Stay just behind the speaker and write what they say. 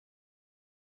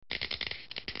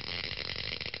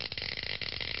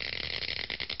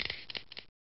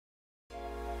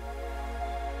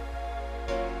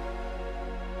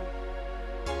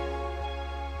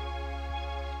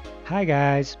Hi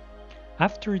guys!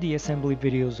 After the assembly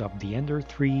videos of the Ender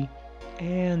 3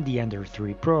 and the Ender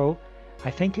 3 Pro, I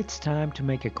think it's time to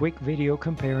make a quick video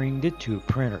comparing the two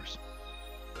printers.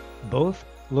 Both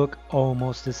look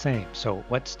almost the same, so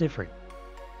what's different?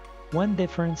 One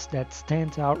difference that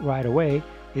stands out right away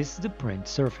is the print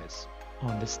surface.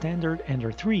 On the standard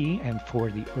Ender 3 and for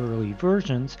the early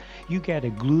versions, you get a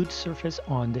glued surface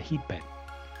on the heatbed.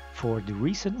 For the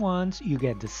recent ones, you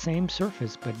get the same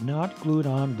surface but not glued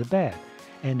on the bed,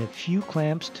 and a few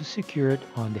clamps to secure it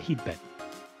on the heatbed.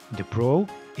 The Pro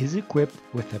is equipped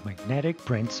with a magnetic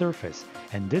print surface,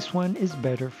 and this one is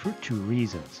better for two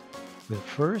reasons. The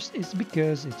first is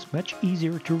because it's much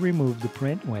easier to remove the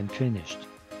print when finished.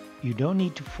 You don't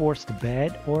need to force the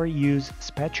bed or use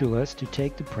spatulas to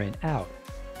take the print out.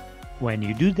 When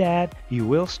you do that, you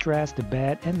will stress the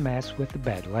bed and mess with the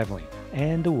bed leveling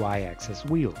and the Y-axis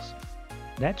wheels.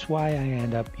 That's why I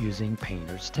end up using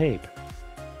painter's tape.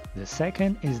 The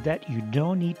second is that you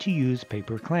don't need to use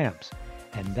paper clamps,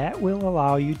 and that will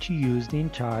allow you to use the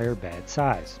entire bed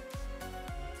size.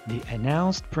 The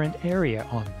announced print area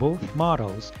on both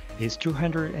models is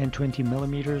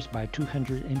 220mm by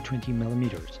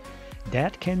 220mm.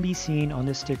 That can be seen on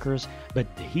the stickers,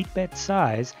 but the heatbed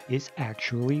size is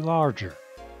actually larger.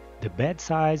 The bed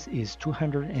size is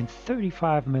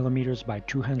 235mm by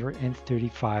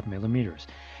 235mm,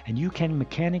 and you can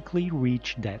mechanically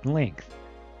reach that length.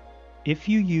 If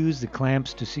you use the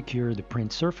clamps to secure the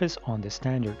print surface on the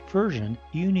standard version,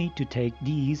 you need to take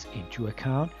these into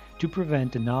account to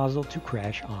prevent the nozzle to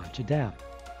crash onto them.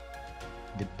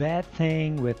 The bad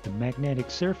thing with the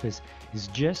magnetic surface is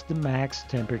just the max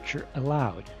temperature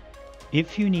allowed.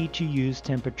 If you need to use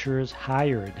temperatures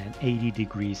higher than 80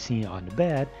 degrees C on the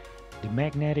bed, the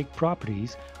magnetic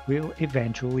properties will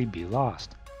eventually be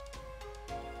lost.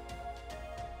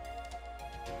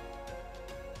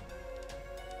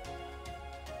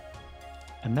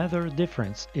 Another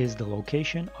difference is the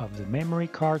location of the memory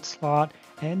card slot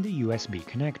and the USB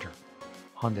connector.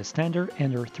 On the standard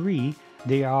Ender 3,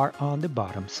 they are on the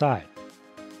bottom side.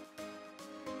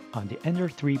 On the Ender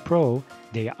 3 Pro,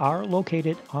 they are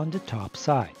located on the top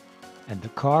side, and the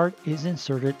card is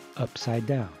inserted upside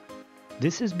down.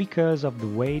 This is because of the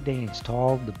way they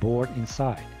installed the board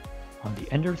inside. On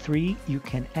the Ender 3, you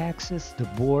can access the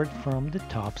board from the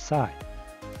top side.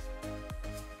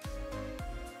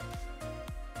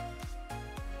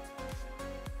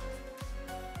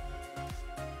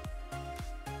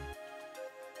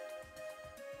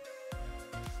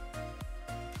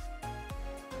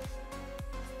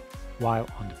 While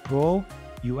on the Pro,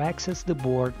 you access the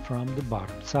board from the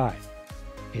bottom side.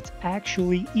 It's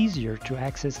actually easier to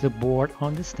access the board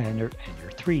on the standard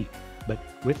Ender 3, but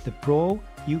with the Pro,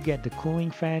 you get the cooling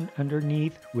fan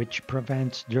underneath, which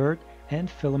prevents dirt and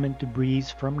filament debris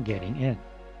from getting in.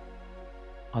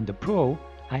 On the Pro,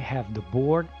 I have the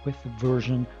board with the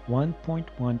version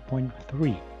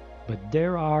 1.1.3, but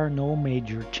there are no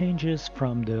major changes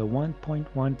from the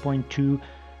 1.1.2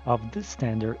 of the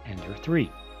standard Ender 3.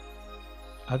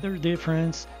 Other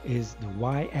difference is the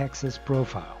Y-axis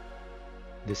profile.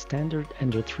 The standard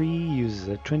Ender 3 uses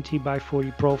a 20 by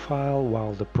 40 profile,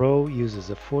 while the Pro uses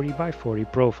a 40 by 40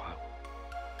 profile.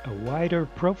 A wider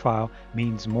profile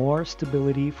means more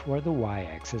stability for the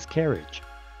Y-axis carriage.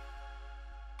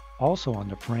 Also on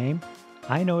the frame,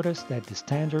 I noticed that the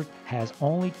standard has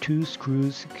only 2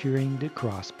 screws securing the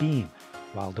cross beam,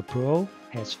 while the Pro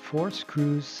has 4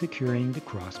 screws securing the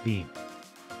cross beam.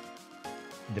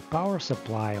 The power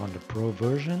supply on the Pro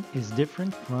version is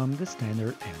different from the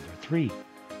standard Ender 3.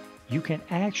 You can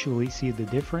actually see the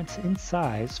difference in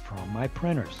size from my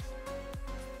printers.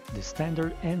 The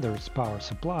standard Ender's power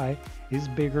supply is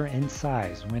bigger in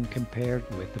size when compared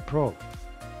with the Pro.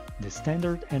 The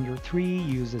standard Ender 3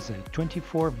 uses a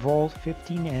 24-volt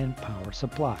 15 amp power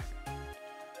supply.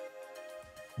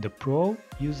 The Pro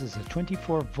uses a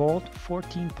 24-volt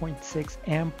 14.6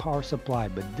 amp power supply,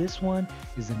 but this one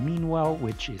is a Meanwell,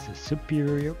 which is a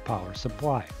superior power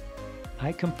supply.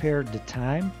 I compared the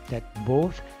time that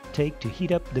both take to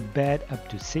heat up the bed up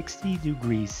to 60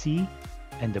 degrees C,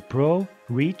 and the Pro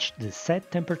reached the set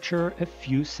temperature a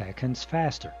few seconds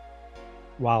faster.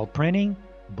 While printing,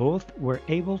 both were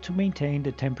able to maintain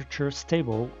the temperature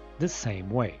stable the same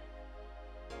way.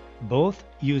 Both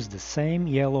use the same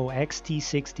yellow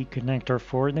XT60 connector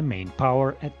for the main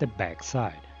power at the back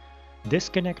side. This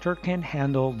connector can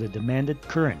handle the demanded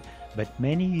current, but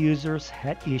many users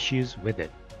had issues with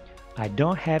it. I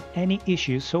don't have any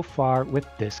issues so far with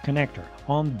this connector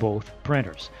on both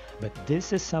printers, but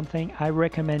this is something I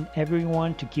recommend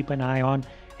everyone to keep an eye on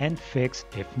and fix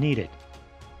if needed.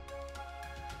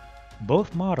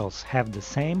 Both models have the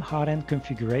same hot end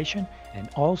configuration and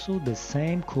also the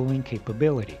same cooling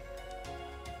capability.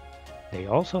 They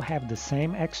also have the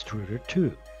same extruder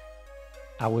too.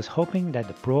 I was hoping that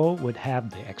the Pro would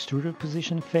have the extruder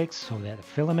position fixed so that the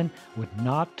filament would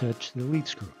not touch the lead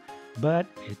screw, but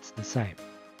it's the same.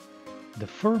 The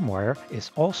firmware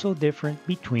is also different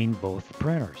between both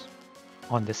printers.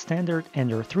 On the standard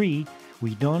Ender 3,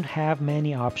 we don't have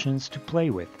many options to play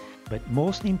with, but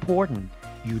most important,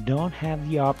 you don't have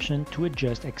the option to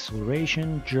adjust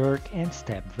acceleration, jerk, and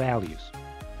step values.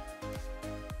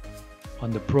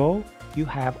 On the Pro, you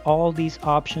have all these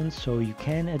options so you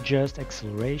can adjust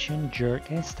acceleration, jerk,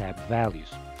 and step values.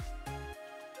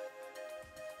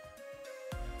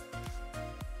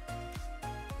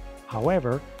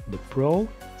 However, the Pro,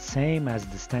 same as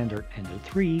the standard Ender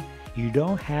 3, you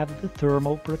don't have the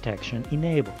thermal protection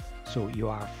enabled, so you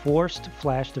are forced to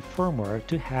flash the firmware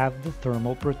to have the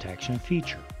thermal protection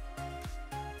feature.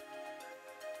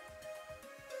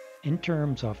 In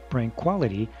terms of print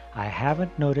quality, I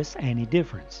haven't noticed any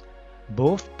difference.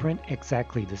 Both print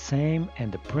exactly the same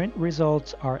and the print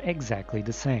results are exactly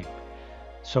the same.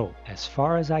 So, as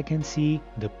far as I can see,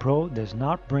 the Pro does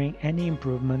not bring any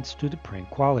improvements to the print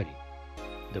quality.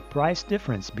 The price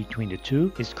difference between the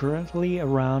two is currently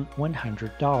around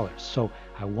 $100, so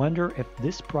I wonder if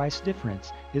this price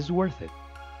difference is worth it.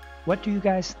 What do you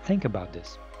guys think about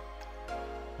this?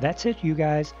 That's it, you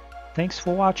guys. Thanks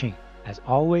for watching. As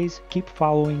always, keep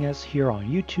following us here on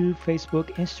YouTube, Facebook,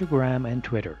 Instagram, and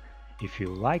Twitter. If you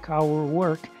like our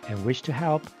work and wish to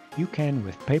help, you can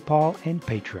with PayPal and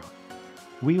Patreon.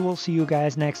 We will see you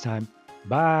guys next time.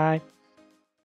 Bye!